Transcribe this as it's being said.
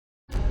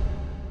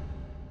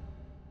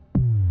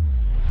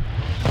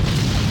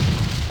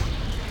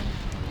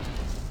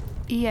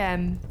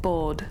EM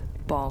board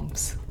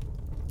bombs.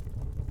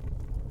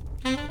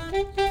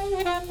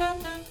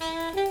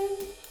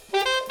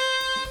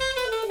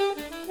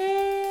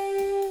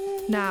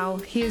 Now,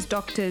 here's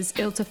doctors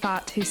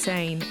Iltafat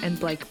Hussain and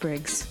Blake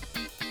Briggs.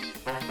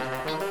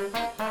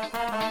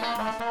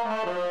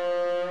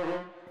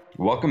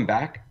 Welcome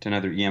back to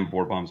another EM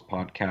Board Bombs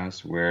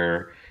podcast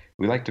where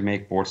we like to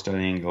make board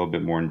studying a little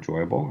bit more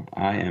enjoyable.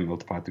 I am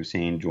Iltafat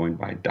Hussain, joined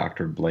by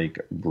Dr. Blake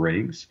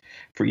Briggs.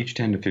 For each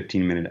 10 to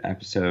 15 minute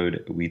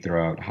episode, we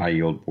throw out high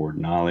yield board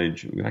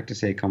knowledge. We like to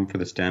say come for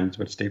the stems,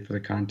 but stay for the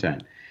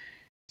content.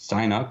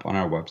 Sign up on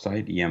our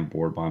website,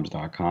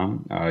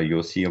 emboardbombs.com.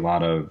 You'll see a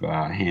lot of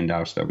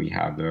handouts that we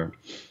have there.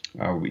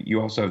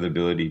 You also have the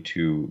ability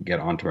to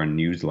get onto our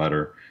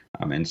newsletter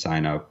and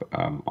sign up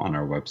on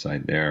our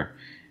website there.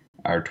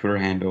 Our Twitter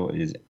handle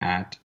is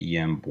at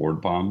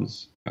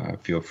emboardbombs.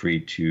 Feel free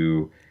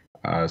to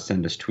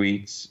send us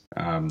tweets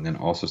and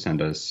also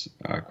send us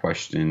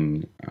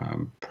question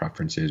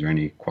preferences or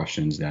any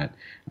questions that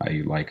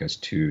you'd like us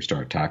to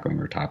start tackling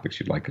or topics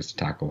you'd like us to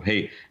tackle.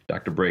 Hey,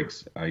 Dr.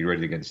 Briggs, are you ready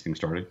to get this thing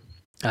started?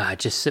 I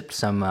just sipped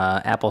some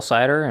apple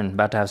cider and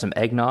about to have some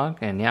eggnog,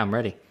 and yeah, I'm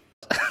ready.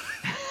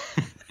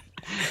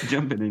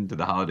 Jumping into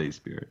the holiday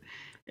spirit.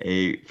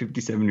 A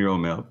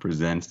 57-year-old male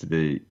presents to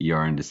the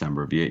ER in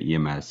December via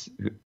EMS,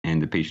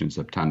 and the patient's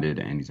obtunded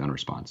and he's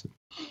unresponsive.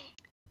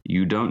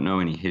 You don't know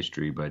any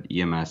history, but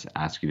EMS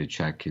asks you to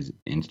check his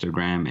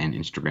Instagram and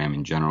Instagram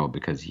in general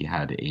because he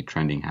had a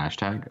trending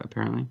hashtag,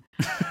 apparently.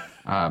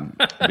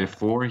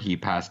 Before he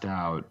passed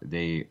out,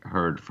 they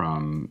heard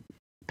from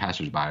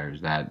passersby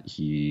that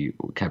he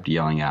kept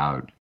yelling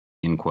out,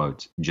 in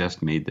quotes,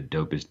 "just made the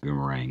dopest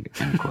boomerang,"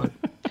 end quote.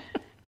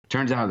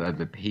 Turns out that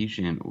the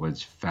patient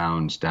was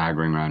found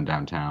staggering around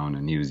downtown,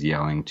 and he was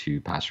yelling to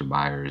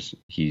passerbyers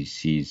he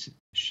sees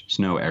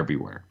snow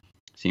everywhere.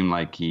 Seemed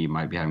like he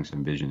might be having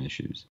some vision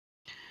issues.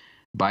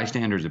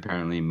 Bystanders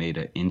apparently made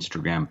an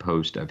Instagram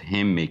post of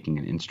him making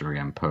an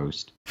Instagram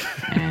post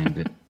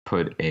and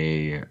put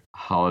a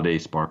holiday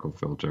sparkle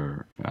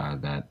filter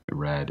that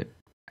read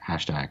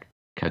hashtag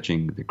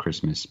catching the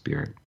Christmas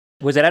spirit.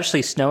 Was it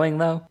actually snowing,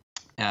 though?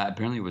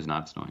 Apparently it was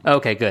not snowing.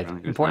 Okay, good.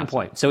 Important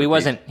point. So he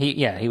wasn't,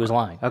 he was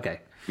lying.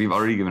 Okay. We've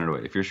already given it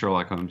away. If you're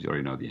Sherlock Holmes, you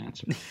already know the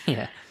answer.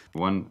 Yeah.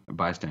 One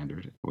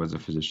bystander was a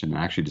physician and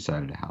actually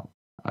decided to help.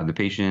 The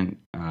patient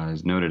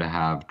is noted to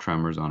have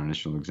tremors on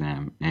initial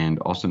exam and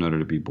also noted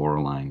to be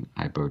borderline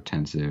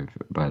hypotensive,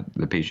 but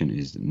the patient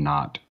is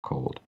not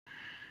cold.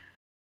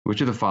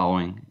 Which of the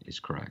following is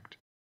correct?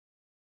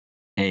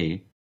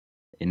 A,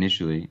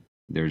 initially,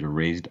 there's a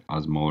raised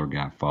osmolar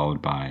gap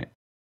followed by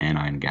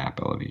anion gap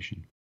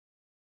elevation.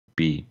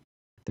 B,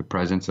 the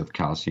presence of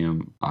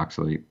calcium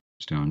oxalate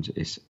stones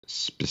is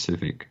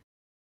specific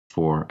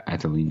for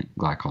ethylene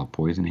glycol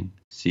poisoning.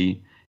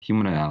 C,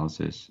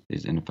 hemodialysis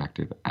is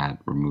ineffective at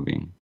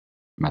removing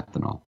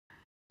methanol.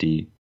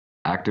 D,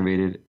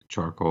 activated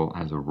charcoal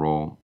has a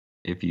role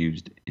if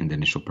used in the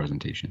initial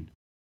presentation.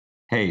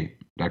 Hey,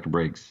 Dr.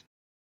 Briggs,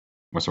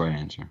 what's the right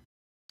answer?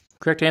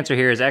 Correct answer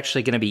here is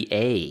actually going to be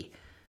A.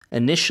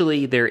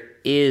 Initially, there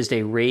is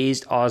a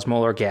raised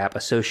osmolar gap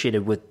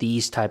associated with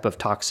these type of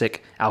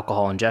toxic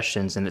alcohol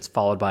ingestions, and it's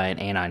followed by an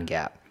anion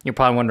gap. You're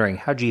probably wondering,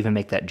 how'd you even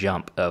make that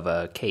jump of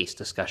a case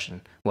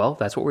discussion? Well,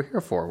 that's what we're here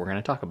for. We're going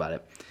to talk about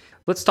it.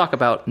 Let's talk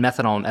about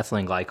methanol and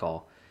ethylene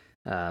glycol.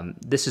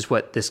 This is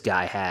what this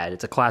guy had.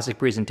 It's a classic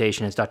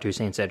presentation. As Dr.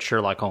 Hussain said,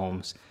 Sherlock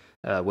Holmes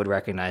would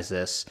recognize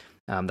this.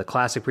 The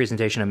classic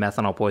presentation of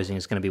methanol poisoning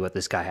is going to be what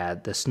this guy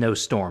had. The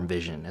snowstorm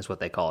vision is what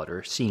they call it,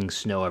 or seeing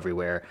snow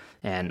everywhere.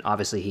 And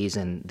obviously he's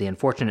in the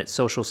unfortunate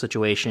social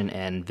situation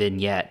and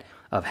vignette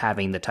of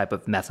having the type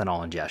of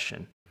methanol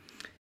ingestion.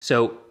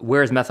 So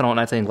where is methanol and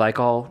ethylene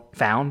glycol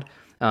found?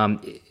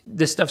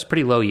 This stuff's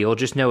pretty low yield.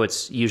 Just know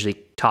it's usually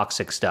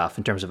toxic stuff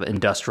in terms of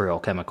industrial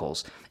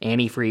chemicals.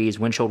 Antifreeze,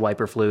 windshield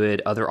wiper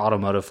fluid, other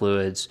automotive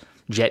fluids,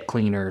 jet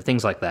cleaner,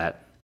 things like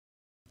that.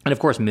 And of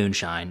course,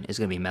 moonshine is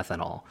going to be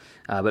methanol.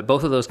 But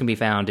both of those can be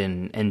found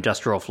in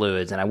industrial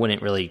fluids, and I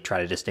wouldn't really try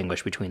to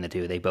distinguish between the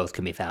two. They both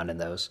can be found in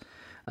those.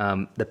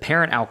 The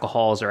parent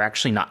alcohols are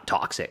actually not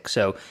toxic.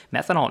 So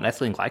methanol and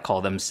ethylene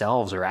glycol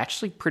themselves are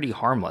actually pretty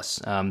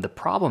harmless. The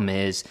problem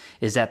is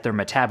that their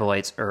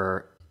metabolites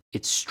are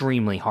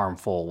extremely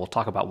harmful. We'll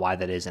talk about why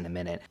that is in a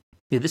minute.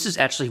 This is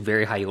actually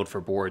very high yield for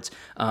boards,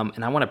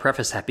 and I want to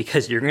preface that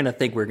because you're going to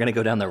think we're going to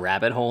go down the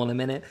rabbit hole in a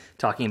minute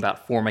talking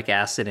about formic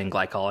acid and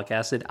glycolic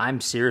acid.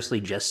 I'm seriously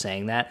just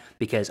saying that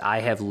because I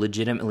have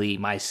legitimately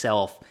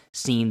myself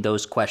seen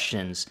those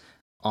questions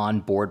on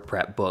board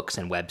prep books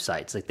and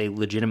websites. Like they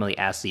legitimately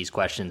ask these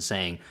questions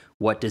saying,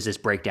 what does this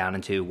break down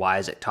into? Why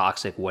is it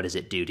toxic? What does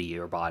it do to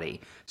your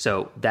body?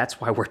 So that's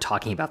why we're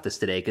talking about this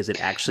today, because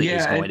it actually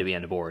is going to be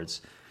on the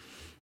boards.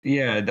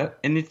 Yeah,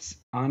 and it's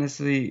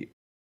honestly...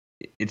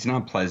 it's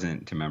not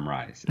pleasant to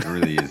memorize. It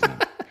really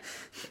isn't.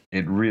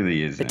 It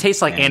really isn't. It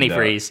tastes like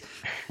antifreeze.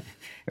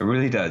 It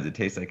really does. It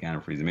tastes like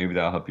antifreeze. Maybe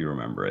that'll help you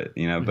remember it,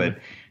 but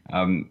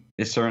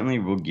it certainly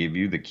will give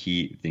you the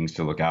key things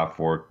to look out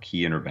for,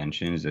 key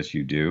interventions as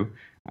you do.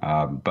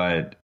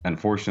 But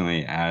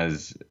unfortunately,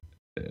 as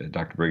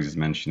Dr. Briggs is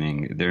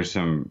mentioning, there's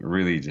some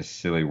really just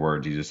silly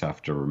words you just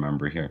have to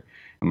remember here.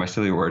 And by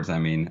silly words, I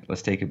mean,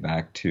 let's take it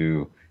back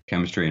to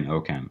chemistry and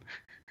OChem.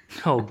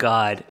 Oh,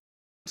 God.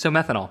 So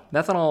methanol.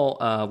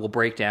 Methanol will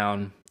break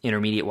down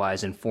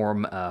intermediate-wise and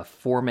form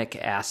formic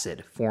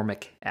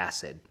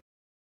acid.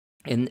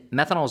 And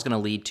methanol is going to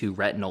lead to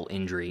retinal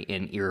injury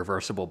and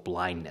irreversible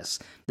blindness.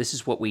 This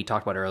is what we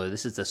talked about earlier.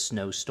 This is the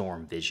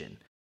snowstorm vision.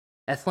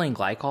 Ethylene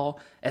glycol,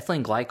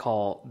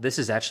 this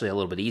is actually a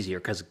little bit easier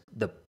because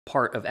the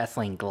part of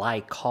ethylene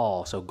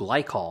glycol, so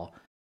glycol,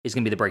 is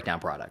going to be the breakdown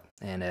product.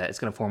 And it's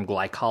going to form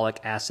glycolic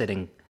acid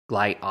and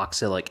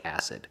glyoxylic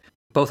acid.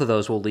 Both of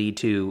those will lead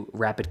to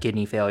rapid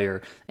kidney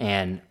failure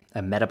and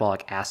a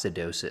metabolic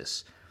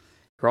acidosis.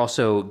 You're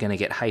also going to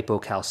get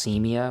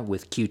hypocalcemia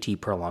with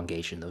QT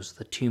prolongation. Those are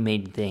the two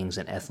main things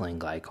in ethylene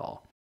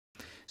glycol.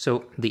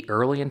 So the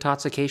early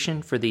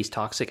intoxication for these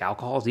toxic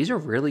alcohols, these are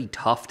really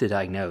tough to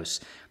diagnose.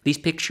 These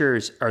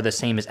pictures are the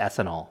same as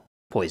ethanol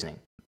poisoning.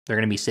 They're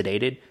going to be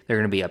sedated, they're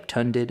going to be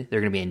obtunded,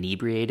 they're going to be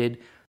inebriated.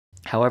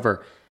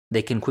 However,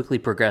 they can quickly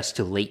progress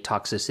to late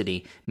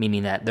toxicity,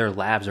 meaning that their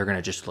labs are going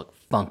to just look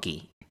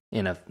funky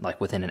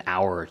within an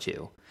hour or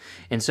two.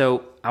 And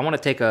so I want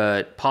to take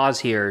a pause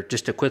here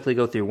just to quickly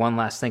go through one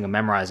last thing of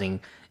memorizing,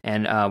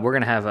 and we're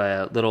going to have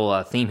a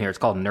little theme here. It's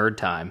called Nerd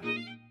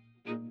Time.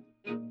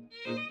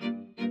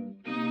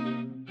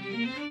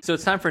 So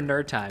it's time for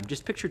Nerd Time.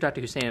 Just picture Dr.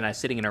 Hussein and I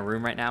sitting in a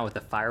room right now with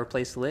a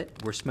fireplace lit.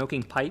 We're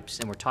smoking pipes,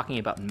 and we're talking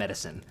about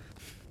medicine.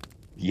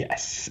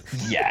 Yes.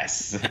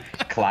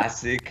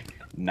 Classic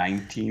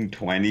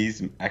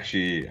 1920s.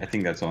 Actually, I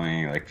think that's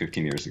only like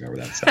 15 years ago where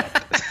that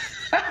stopped.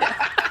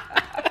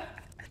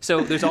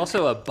 So there's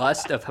also a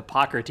bust of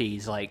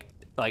Hippocrates, like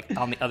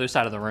on the other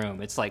side of the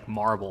room. It's like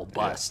marble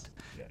bust.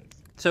 Yes.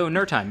 So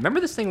nerd time. Remember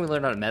this thing we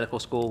learned out in medical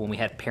school when we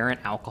had parent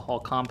alcohol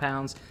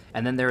compounds,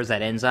 and then there was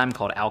that enzyme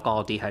called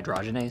alcohol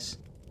dehydrogenase?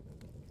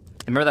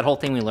 And remember that whole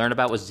thing we learned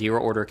about was zero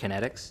order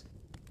kinetics?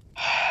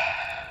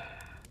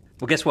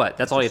 Well, guess what?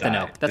 That's all you have to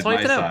know. That's all you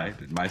have to know.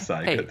 Did my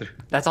side hey,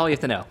 that's all you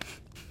have to know.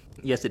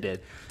 Yes, it did.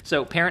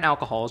 So parent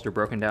alcohols are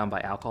broken down by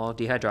alcohol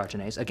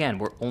dehydrogenase. Again,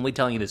 we're only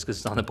telling you this because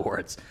it's on the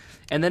boards.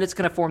 And then it's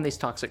going to form these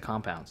toxic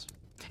compounds.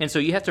 And so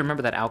you have to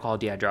remember that alcohol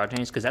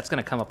dehydrogenase because that's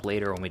going to come up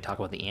later when we talk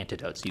about the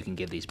antidotes you can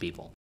give these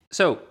people.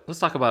 So let's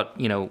talk about,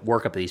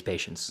 workup of these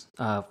patients.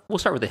 We'll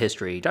start with the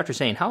history. Dr.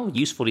 Sain, how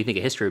useful do you think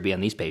a history would be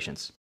on these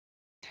patients?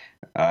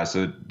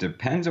 So it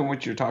depends on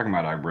what you're talking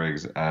about, Dr.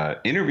 Briggs.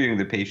 Interviewing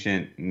the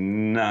patient,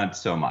 not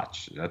so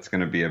much. That's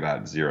going to be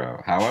about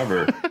zero.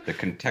 However, the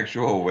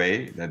contextual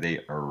way that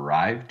they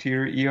arrived to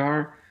your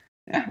ER,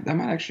 that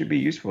might actually be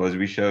useful, as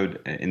we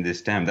showed in this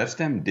STEM. That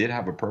STEM did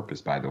have a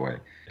purpose, by the way.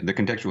 The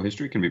contextual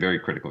history can be very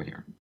critical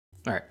here.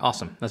 All right,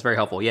 awesome. That's very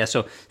helpful. Yeah,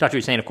 so Dr.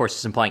 Hussein, of course,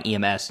 is implying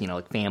EMS,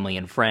 like family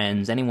and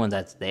friends, anyone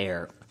that's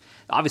there.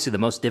 Obviously, the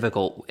most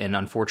difficult and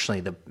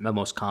unfortunately the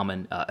most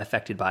common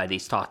affected by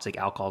these toxic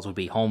alcohols would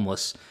be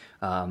homeless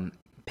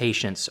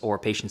patients or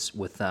patients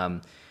with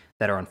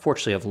that are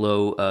unfortunately of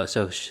low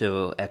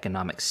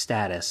socioeconomic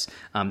status.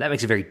 That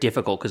makes it very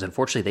difficult because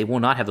unfortunately they will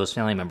not have those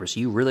family members.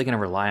 So you're really going to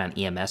rely on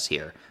EMS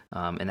here,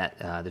 and that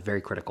they're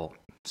very critical.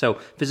 So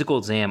physical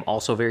exam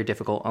also very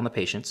difficult on the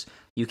patients.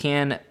 You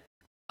can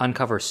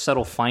uncover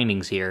subtle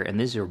findings here, and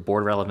these are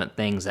board-relevant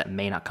things that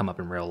may not come up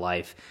in real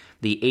life.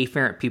 The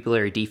afferent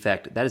pupillary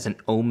defect, that is an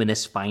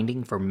ominous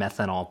finding for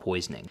methanol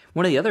poisoning.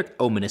 One of the other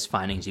ominous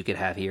findings you could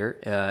have here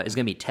is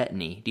going to be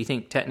tetany. Do you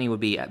think tetany would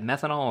be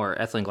methanol or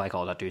ethylene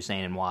glycol, Dr.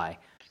 Hussein, and why?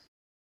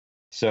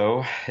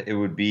 So it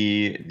would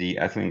be the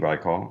ethylene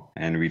glycol,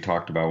 and we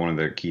talked about one of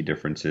the key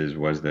differences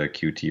was the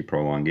QT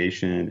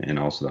prolongation and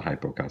also the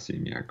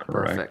hypocalcemia,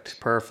 correct?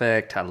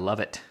 Perfect. I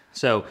love it.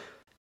 So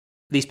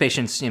these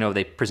patients,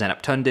 they present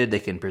obtunded, they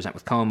can present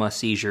with coma,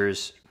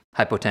 seizures,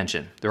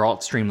 hypotension. They're all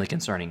extremely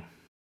concerning.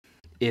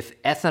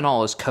 If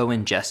ethanol is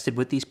co-ingested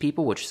with these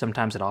people, which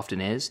sometimes it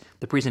often is,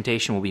 the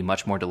presentation will be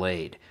much more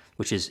delayed,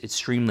 which is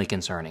extremely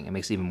concerning. It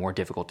makes it even more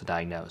difficult to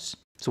diagnose.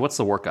 So what's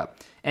the workup?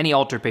 Any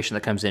altered patient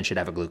that comes in should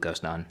have a glucose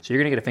done. So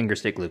you're going to get a finger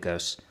stick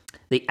glucose.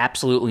 They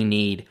absolutely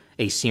need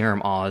a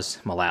serum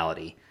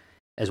osmolality,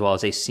 as well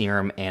as a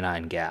serum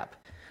anion gap.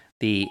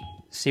 The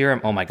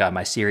serum, oh my God,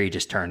 my Siri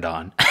just turned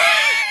on.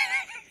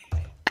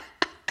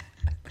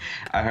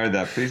 I heard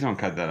that. Please don't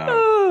cut that out.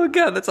 Oh,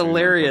 God, that's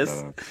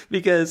hilarious.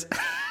 Because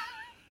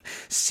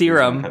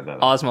serum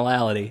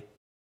osmolality.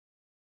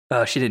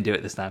 Oh, she didn't do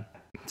it this time.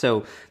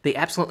 So they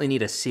absolutely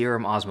need a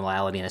serum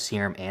osmolality and a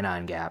serum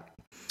anion gap.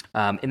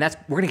 And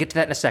we're going to get to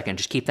that in a second.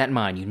 Just keep that in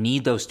mind. You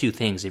need those two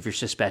things if you're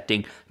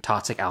suspecting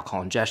toxic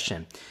alcohol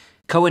ingestion.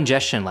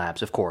 Co-ingestion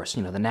labs, of course,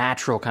 the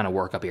natural kind of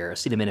workup here,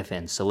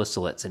 acetaminophen,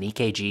 salicylates, and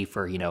EKG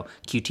for,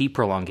 QT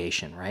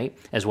prolongation, right?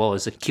 As well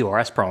as the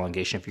QRS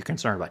prolongation if you're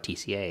concerned about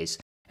TCAs.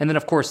 And then,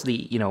 of course,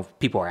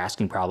 people are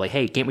asking probably,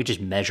 hey, can't we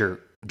just measure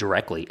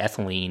directly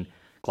ethylene,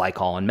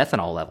 glycol, and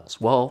methanol levels?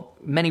 Well,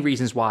 many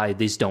reasons why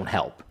these don't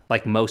help.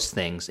 Like most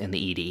things in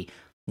the ED,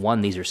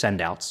 One, these are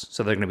send-outs,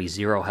 so they're going to be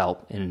zero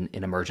help in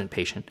an emergent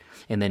patient.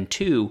 And then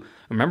two,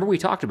 remember we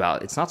talked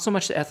about, it's not so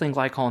much the ethylene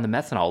glycol and the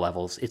methanol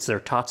levels, it's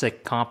their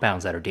toxic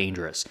compounds that are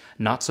dangerous,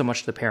 not so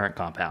much the parent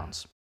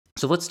compounds.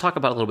 So let's talk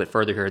about a little bit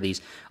further here,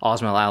 these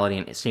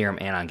osmolality and serum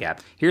anion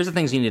gap. Here's the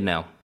things you need to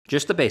know,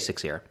 just the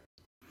basics here.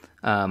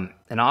 An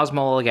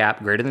osmolar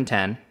gap greater than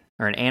 10,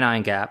 or an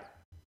anion gap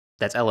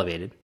that's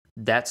elevated,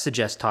 that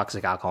suggests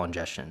toxic alcohol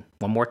ingestion.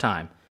 One more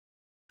time,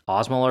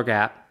 osmolar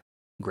gap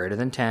greater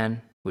than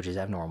 10, which is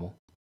abnormal,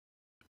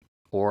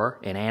 or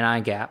an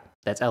anion gap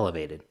that's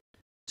elevated,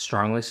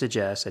 strongly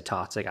suggests a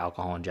toxic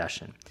alcohol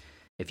ingestion.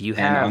 If you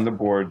have, and on the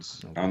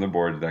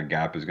boards, that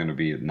gap is going to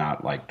be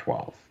not like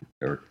 12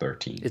 or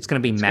 13. It's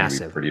going to be massive.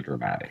 Going to be pretty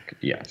dramatic.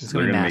 Yes, it's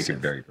they're going to make massive. it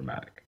very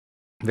dramatic.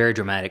 Very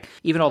dramatic.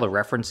 Even all the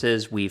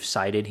references we've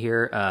cited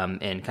here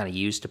and kind of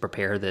used to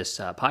prepare this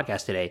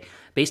podcast today,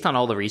 based on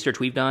all the research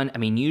we've done, I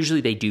mean,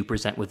 usually they do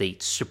present with a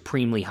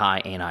supremely high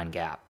anion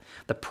gap.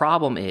 The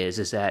problem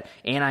is that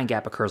anion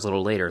gap occurs a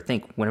little later.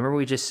 Think, whenever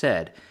we just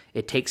said,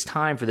 it takes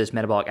time for this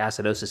metabolic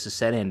acidosis to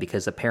set in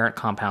because the parent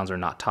compounds are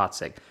not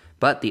toxic.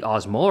 But the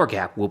osmolar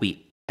gap will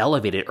be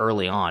elevated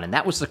early on, and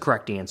that was the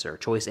correct answer.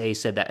 Choice A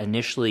said that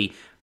initially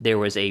there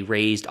was a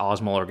raised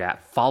osmolar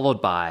gap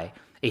followed by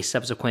a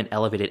subsequent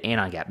elevated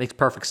anion gap. Makes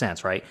perfect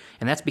sense, right?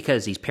 And that's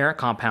because these parent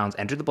compounds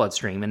enter the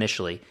bloodstream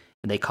initially,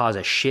 and they cause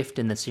a shift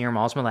in the serum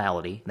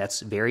osmolality.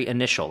 That's very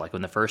initial, like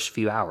in the first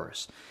few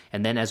hours.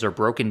 And then as they're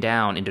broken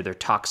down into their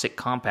toxic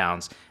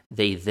compounds,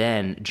 they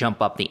then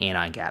jump up the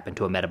anion gap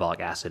into a metabolic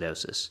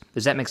acidosis.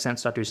 Does that make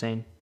sense, Dr.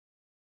 Hussein?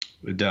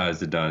 It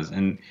does.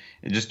 And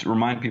just to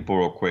remind people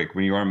real quick,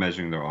 when you are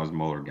measuring their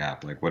osmolar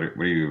gap, like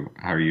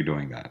how are you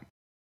doing that?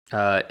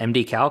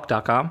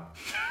 mdcalc.com.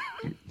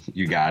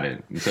 You got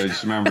it. And so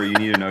just remember, you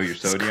need to know your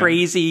sodium. It's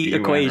crazy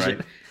equation.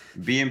 Right?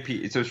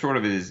 BMP, so short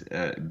of it is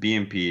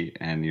BMP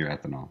and your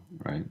ethanol,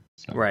 right?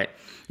 So. Right.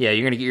 Yeah,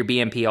 you're going to get your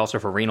BMP also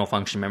for renal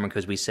function, remember,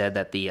 because we said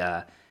that the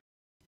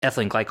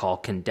ethylene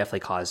glycol can definitely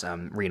cause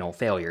renal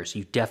failure. So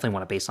you definitely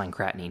want to baseline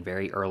creatinine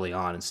very early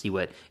on and see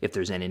if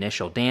there's an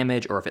initial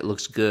damage or if it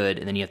looks good,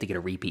 and then you have to get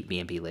a repeat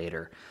BMP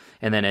later.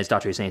 And then as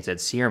Dr. Hussein said,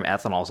 serum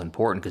ethanol is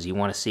important because you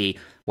want to see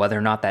whether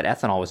or not that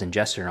ethanol was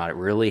ingested or not. It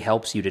really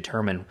helps you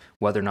determine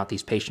whether or not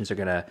these patients are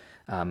going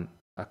to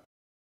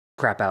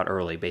crap out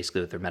early, basically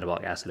with their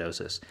metabolic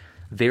acidosis.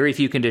 Very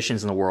few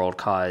conditions in the world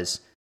cause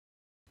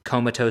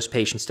comatose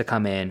patients to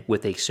come in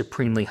with a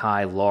supremely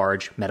high,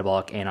 large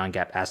metabolic anion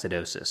gap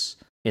acidosis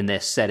in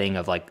this setting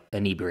of like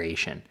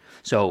inebriation.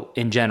 So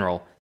in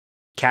general,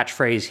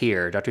 catchphrase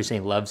here, Dr.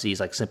 Hussein loves these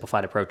like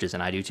simplified approaches,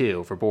 and I do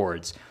too for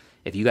boards.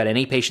 If you got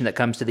any patient that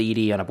comes to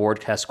the ED on a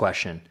board test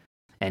question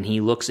and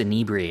he looks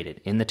inebriated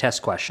in the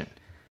test question,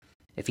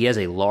 if he has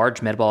a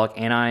large metabolic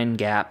anion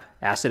gap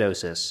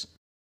acidosis,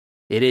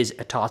 it is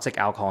a toxic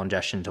alcohol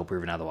ingestion until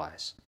proven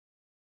otherwise.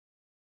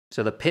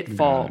 So the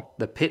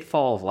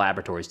pitfall of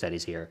laboratory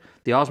studies here,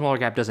 the osmolar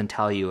gap doesn't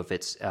tell you if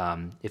it's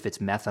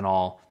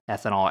methanol,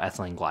 ethanol,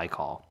 ethylene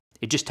glycol.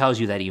 It just tells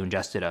you that you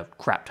ingested a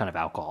crap ton of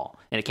alcohol,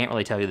 and it can't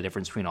really tell you the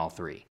difference between all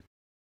three.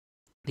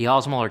 The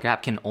osmolar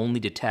gap can only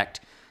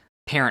detect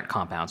parent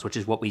compounds, which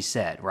is what we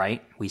said,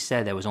 right? We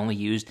said that was only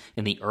used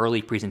in the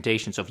early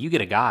presentation. So if you get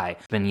a guy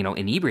been,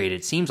 inebriated,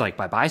 it seems like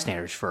by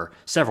bystanders for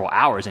several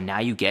hours, and now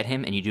you get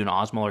him and you do an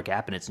osmolar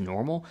gap and it's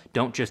normal,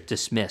 don't just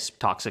dismiss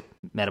toxic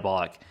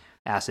metabolic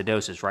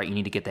acidosis, right? You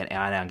need to get that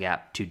anion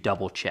gap to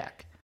double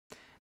check.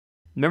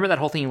 Remember that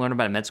whole thing you learned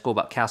about in med school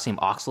about calcium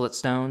oxalate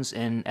stones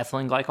in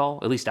ethylene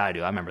glycol? At least I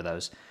do. I remember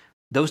those.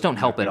 Those don't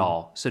help at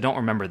all. So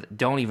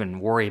don't even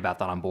worry about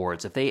that on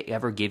boards. If they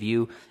ever give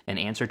you an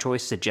answer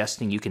choice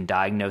suggesting you can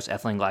diagnose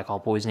ethylene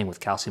glycol poisoning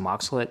with calcium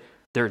oxalate,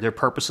 they're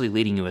purposely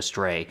leading you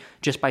astray.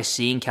 Just by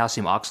seeing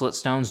calcium oxalate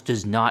stones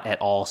does not at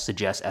all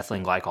suggest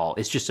ethylene glycol.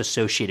 It's just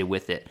associated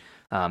with it.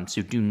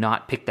 So do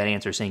not pick that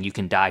answer saying you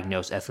can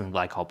diagnose ethylene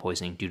glycol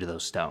poisoning due to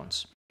those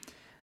stones.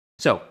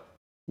 So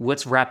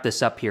let's wrap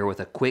this up here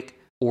with a quick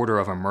order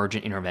of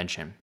emergent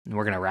intervention. And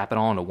we're going to wrap it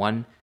all into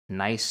one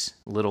nice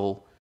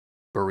little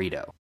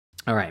burrito.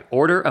 All right,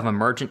 order of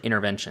emergent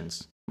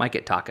interventions. Might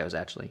get tacos,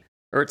 actually.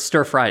 Or it's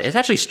Stir Friday. It's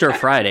actually Stir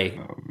Friday.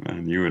 Oh,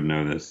 man, you would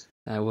know this.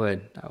 I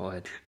would.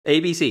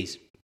 ABCs.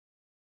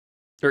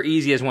 They're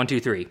easy as 1,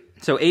 2, 3.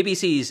 So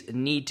ABCs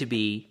need to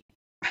be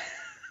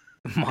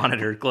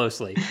monitored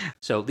closely.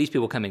 So these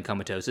people come in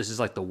comatose. This is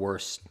like the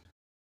worst,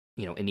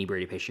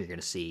 inebriated patient you're going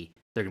to see.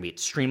 They're going to be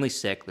extremely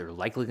sick. They're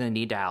likely going to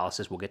need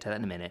dialysis. We'll get to that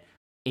in a minute.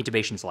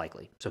 Intubation's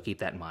likely. So keep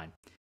that in mind.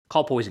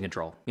 Call poison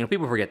control.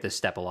 People forget this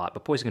step a lot,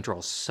 but poison control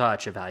is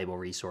such a valuable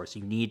resource.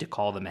 You need to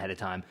call them ahead of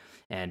time,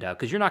 and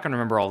because you're not going to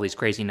remember all these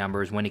crazy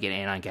numbers, when to get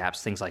anion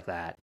gaps, things like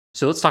that.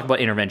 So let's talk about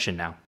intervention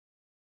now.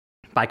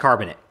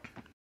 Bicarbonate.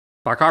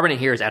 Bicarbonate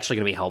here is actually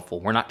going to be helpful.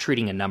 We're not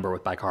treating a number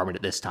with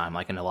bicarbonate this time,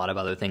 like in a lot of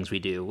other things we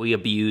do. We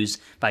abuse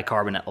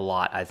bicarbonate a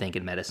lot, I think,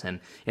 in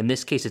medicine. In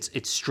this case, it's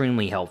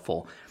extremely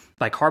helpful.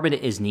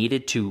 Bicarbonate is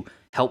needed to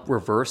help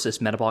reverse this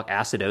metabolic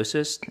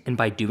acidosis. And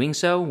by doing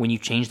so, when you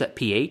change that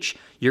pH,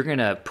 you're going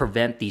to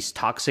prevent these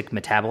toxic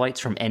metabolites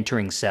from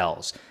entering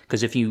cells.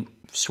 Because if you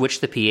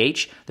switch the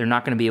pH, they're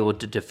not going to be able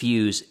to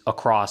diffuse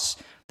across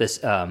this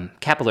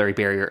capillary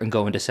barrier and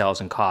go into cells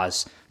and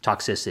cause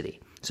toxicity.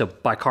 So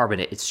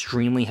bicarbonate,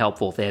 extremely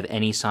helpful if they have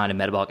any sign of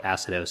metabolic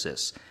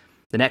acidosis.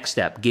 The next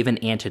step, give an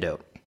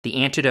antidote. The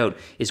antidote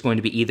is going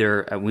to be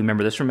either, we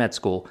remember this from med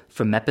school,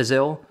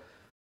 famotidine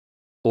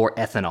or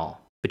ethanol,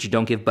 but you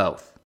don't give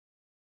both.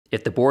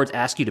 If the boards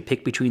ask you to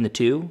pick between the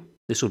two,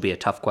 this will be a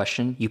tough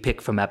question. You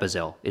pick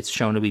famotidine. It's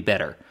shown to be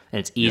better, and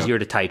it's easier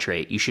to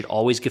titrate. You should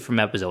always give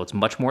famotidine. It's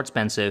much more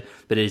expensive,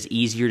 but it is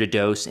easier to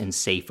dose and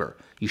safer.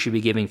 You should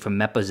be giving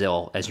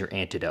famotidine as your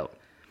antidote,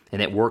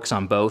 and it works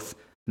on both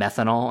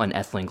methanol and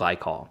ethylene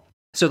glycol.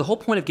 So the whole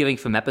point of giving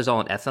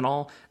famotidine and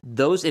ethanol,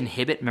 those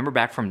inhibit, remember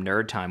back from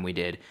nerd time we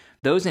did,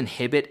 those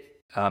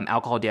inhibit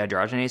alcohol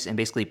dehydrogenase and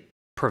basically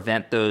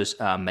prevent those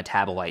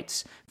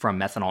metabolites from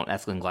methanol and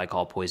ethylene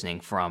glycol poisoning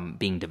from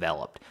being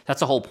developed. That's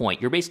the whole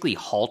point. You're basically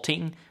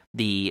halting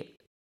the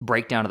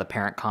breakdown of the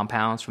parent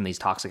compounds from these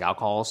toxic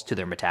alcohols to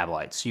their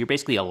metabolites. So you're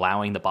basically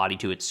allowing the body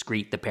to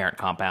excrete the parent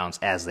compounds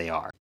as they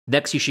are.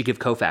 Next, you should give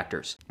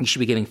cofactors. You should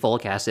be giving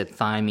folic acid,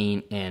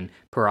 thiamine, and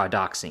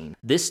pyridoxine.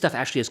 This stuff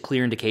actually has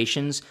clear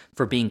indications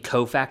for being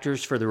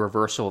cofactors for the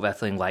reversal of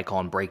ethylene glycol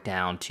and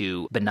breakdown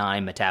to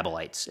benign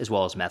metabolites, as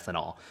well as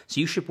methanol.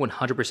 So you should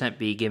 100%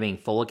 be giving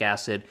folic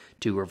acid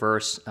to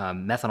reverse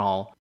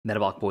methanol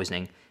metabolic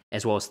poisoning,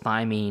 as well as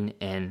thiamine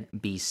and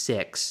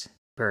B6,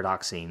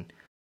 pyridoxine,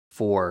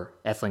 for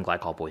ethylene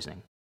glycol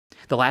poisoning.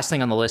 The last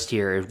thing on the list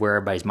here is where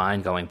everybody's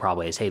mind going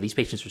probably is, hey, these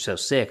patients are so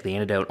sick, the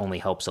antidote only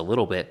helps a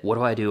little bit. What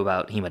do I do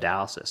about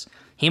hemodialysis?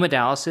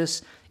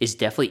 Hemodialysis is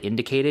definitely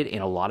indicated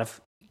in a lot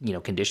of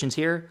conditions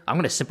here. I'm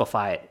going to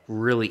simplify it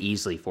really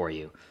easily for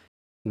you.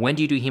 When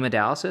do you do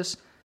hemodialysis?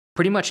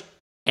 Pretty much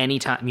any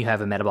time you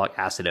have a metabolic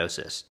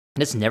acidosis.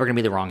 And it's never going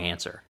to be the wrong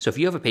answer. So if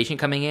you have a patient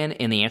coming in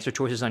and the answer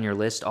choices on your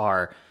list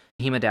are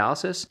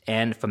hemodialysis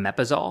and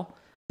famotidine,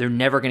 they're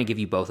never going to give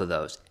you both of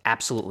those.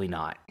 Absolutely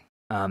not.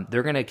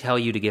 They're going to tell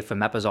you to give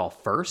famotidine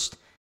first,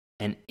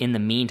 and in the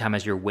meantime,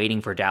 as you're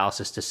waiting for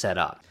dialysis to set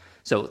up.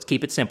 So let's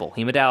keep it simple.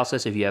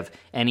 Hemodialysis, if you have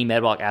any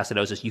metabolic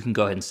acidosis, you can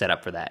go ahead and set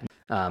up for that.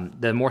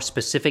 The more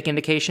specific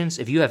indications,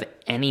 if you have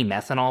any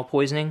methanol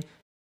poisoning,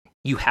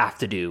 you have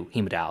to do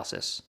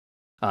hemodialysis.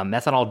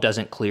 Methanol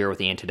doesn't clear with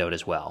the antidote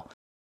as well.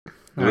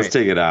 Let's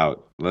take it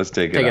out.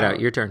 Take it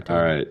out. Your turn.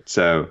 All right.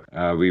 So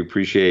we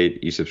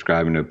appreciate you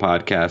subscribing to the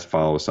podcast.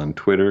 Follow us on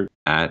Twitter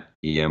at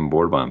EM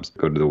Board Bombs.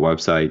 Go to the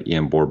website,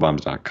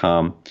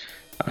 emboardbombs.com.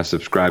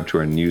 Subscribe to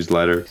our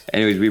newsletter.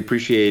 Anyways, we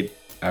appreciate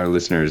our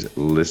listeners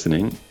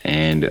listening,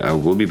 and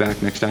we'll be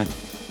back next time.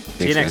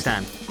 See you next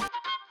time.